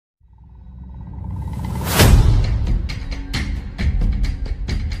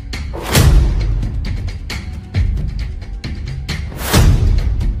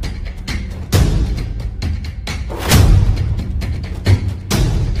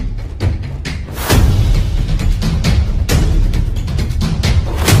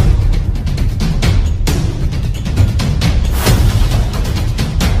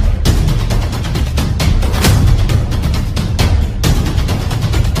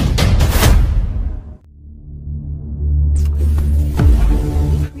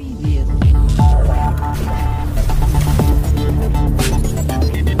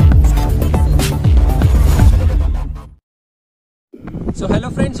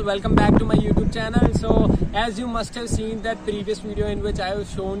friends, welcome back to my YouTube channel. So as you must have seen that previous video in which I have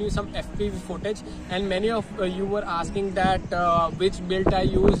shown you some FPV footage, and many of you were asking that which build I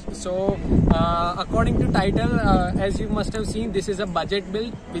use. So according to title, as you must have seen, this is a budget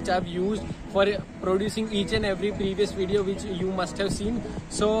build which I've used for producing each and every previous video which you must have seen.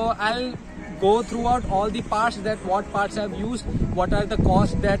 So I'll go throughout all the parts, that what parts I've used, what are the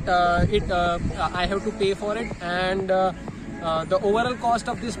costs that I have to pay for it, and the overall cost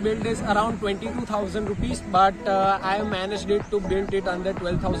of this build is around 22,000 rupees, but I have managed it to build it under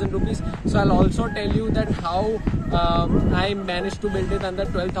 12,000 rupees. So I'll also tell you that how I managed to build it under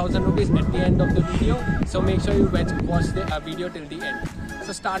 12,000 rupees at the end of the video. So make sure you watch the video till the end.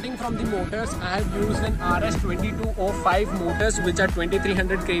 So starting from the motors, I have used an RS2205 motors, which are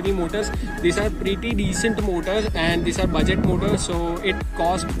 2300 kV motors. These are pretty decent motors and these are budget motors, so it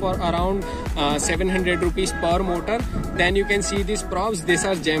cost for around 700 rupees per motor. Then you can see these props. These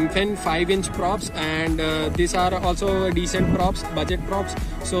are Gemfin 5-inch props, and these are also decent props, budget props.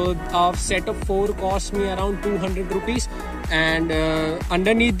 So a set of 4 cost me around 200 rupees. And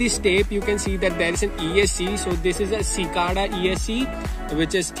underneath this tape you can see that there is an ESC. So this is a Cicada ESC,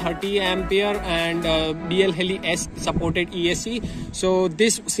 which is 30 ampere and DL Heli S supported ESC. So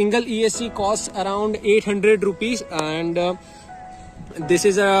this single ESC costs around 800 rupees, and this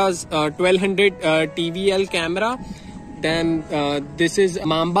is a 1200 TVL camera. Then this is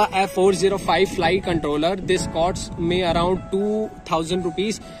Mamba F405 flight controller. This costs me around 2000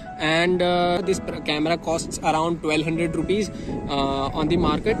 rupees, and this camera costs around 1200 rupees on the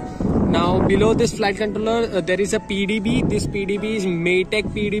market. Now below this flight controller there is a PDB. This PDB is Maytech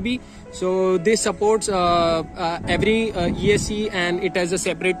PDB. So this supports every ESC, and it has a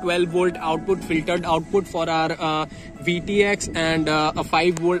separate 12 volt output, filtered output for our VTX, and a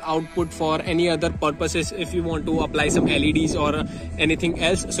 5 volt output for any other purposes if you want to apply some LEDs or anything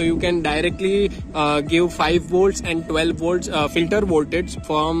else. So you can directly give 5 volts and 12 volts filter voltage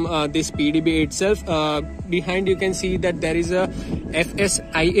from this PDB itself. Behind you can see that there is a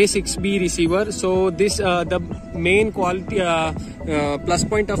FSIA6B receiver. So this the main quality plus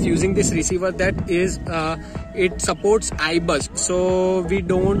point of using this receiver, that is it supports iBus, so we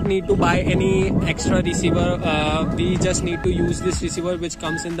don't need to buy any extra receiver. We just need to use this receiver which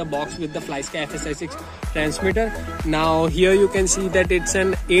comes in the box with the FlySky FSI6 transmitter. Now here you can see that it's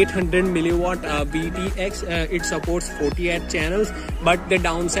an 800 milliwatt VTX. It supports 48 channels, but the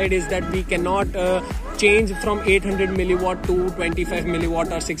downside is that we cannot change from 800 milliwatt to 25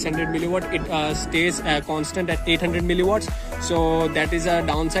 milliwatt or 600 milliwatt. It stays constant at 800 milliwatts, so that is a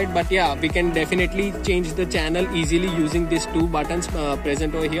downside. But yeah, we can definitely change the channel easily using these 2 buttons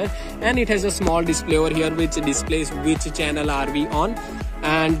present over here, and it has a small display over here which displays which channel are we on.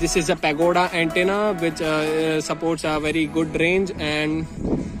 And this is a Pagoda antenna which supports a very good range. And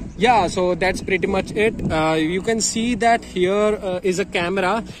yeah, so that's pretty much it. You can see that here is a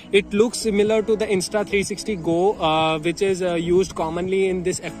camera. It looks similar to the Insta360 Go, which is used commonly in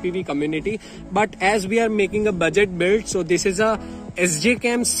this FPV community. But as we are making a budget build, so this is a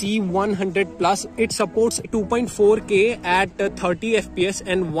SJCam C100 Plus. It supports 2.4K at 30 FPS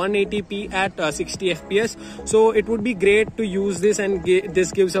and 180p at 60 FPS. So it would be great to use this, and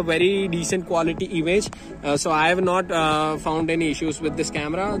this gives a very decent quality image. So I have not found any issues with this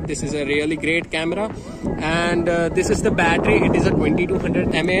camera. This is a really great camera. And this is the battery. It is a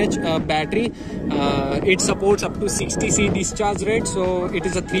 2200 mAh battery. It supports up to 60C discharge rate. So it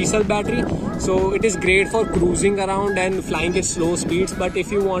is a 3-cell battery. So it is great for cruising around and flying at slow speeds. But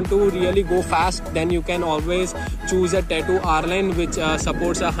if you want to really go fast, then you can always choose a Tattoo R-Line which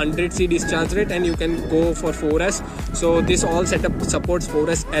supports a 100C discharge rate, and you can go for 4S. So this all setup supports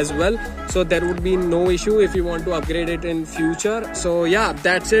 4S as well, so there would be no issue if you want to upgrade it in future. So yeah,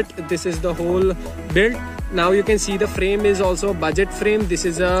 that's it. This is the whole build. Now you can see the frame is also a budget frame. This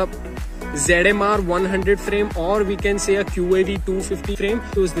is a ZMR 100 frame, or we can say a QAV 250 frame.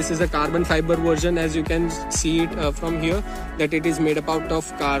 So this is a carbon fiber version, as you can see it from here, that it is made up out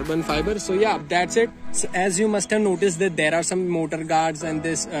of carbon fiber. So yeah, that's it. So as you must have noticed that there are some motor guards and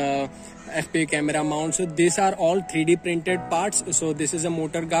this FPV camera mount. So these are all 3D printed parts. So this is a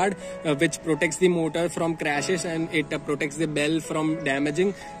motor guard which protects the motor from crashes, and it protects the bell from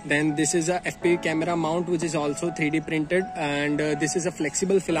damaging. Then this is a FPV camera mount which is also 3D printed, and this is a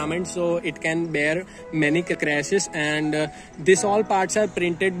flexible filament, so it can bear many crashes. And this all parts are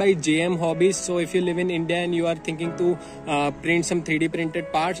printed by JM Hobbies. So if you live in India and you are thinking to print some 3D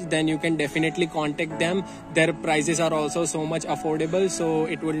printed parts, then you can definitely contact them. Their prices are also so much affordable, so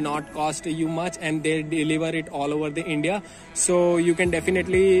it will not cost cost you much, and they deliver it all over the India. So you can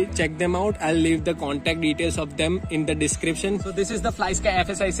definitely check them out. I'll leave the contact details of them in the description. So this is the FlySky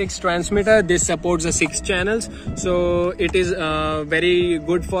FSI-6 transmitter. This supports the 6 channels, so it is very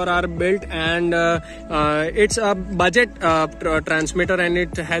good for our build, and it's a budget transmitter, and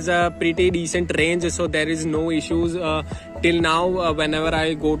it has a pretty decent range, so there is no issues till now whenever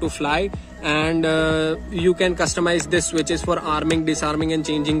I go to fly. And you can customize this switches for arming, disarming, and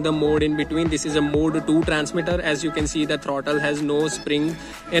changing the mode in between. This is a mode 2 transmitter. As you can see, the throttle has no spring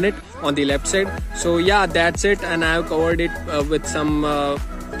in it on the left side. So yeah, that's it, and I have covered it with some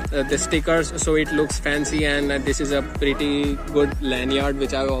the stickers, so it looks fancy, and this is a pretty good lanyard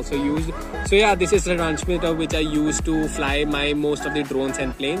which I've also used. So yeah, this is the transmitter which I use to fly my most of the drones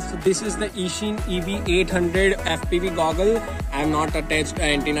and planes. So this is the Eachine EV800 FPV goggle. I'm not attached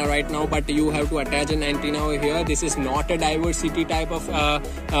an antenna right now, but you have to attach an antenna over here. This is not a diversity type of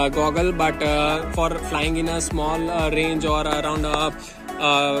goggle, but for flying in a small range or around a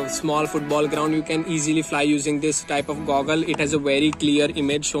small football ground, you can easily fly using this type of goggle. It has a very clear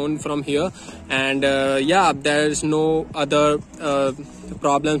image shown from here, and yeah, there's no other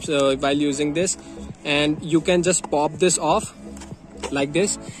problems while using this. And you can just pop this off like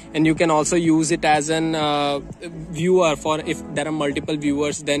this, and you can also use it as an viewer. For if there are multiple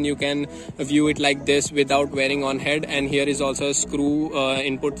viewers, then you can view it like this without wearing on head. And here is also a screw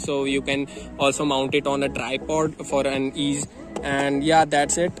input, so you can also mount it on a tripod for an ease. And yeah,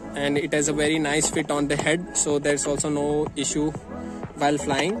 that's it, and it has a very nice fit on the head, so there's also no issue while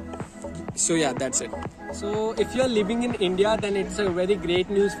flying. So yeah, that's it. So if you're living in India, then it's a very great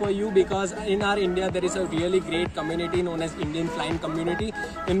news for you, because in our India there is a really great community known as Indian Flying Community,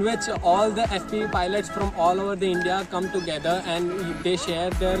 in which all the FPV pilots from all over the India come together and they share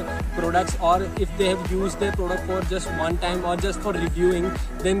their products, or if they have used their product for just one time or just for reviewing,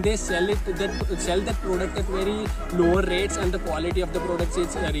 then they sell that product at very lower rates, and the quality of the products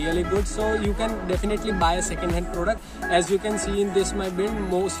is really good. So you can definitely buy a second-hand product. As you can see in this my build,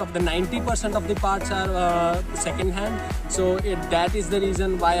 most of the 90% of the parts are second-hand, so that is the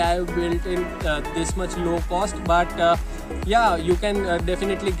reason why I have built in this much low cost. But yeah, you can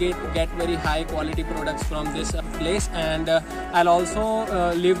definitely get very high quality products from this place. And I'll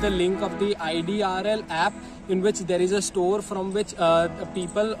also leave the link of the IDRL app, in which there is a store from which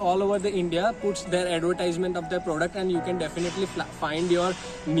people all over the India puts their advertisement of their product, and you can definitely find your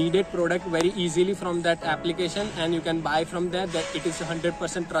needed product very easily from that application, and you can buy from there. That it is a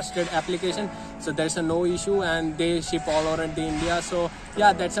 100% trusted application, so there's no issue, and they ship all over the India. So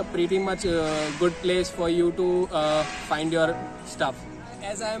yeah, that's a pretty much good place for you to find your stuff.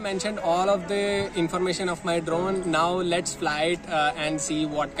 As I mentioned all of the information of my drone, now let's fly it and see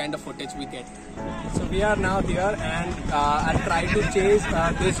what kind of footage we get. So we are now here, and I'll try to chase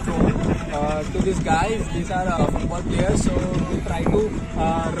this drone to these guys. These are football players, so we try to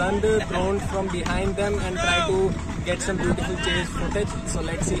run the drone from behind them and try to get some beautiful chase footage. So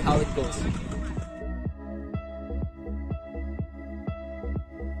let's see how it goes.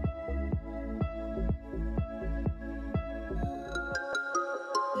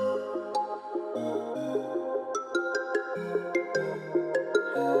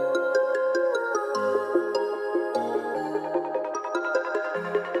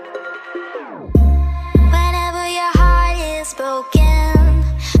 Broken,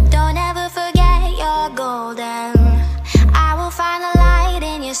 don't ever forget you're golden. I will find the light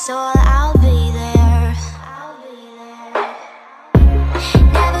in your soul. I'll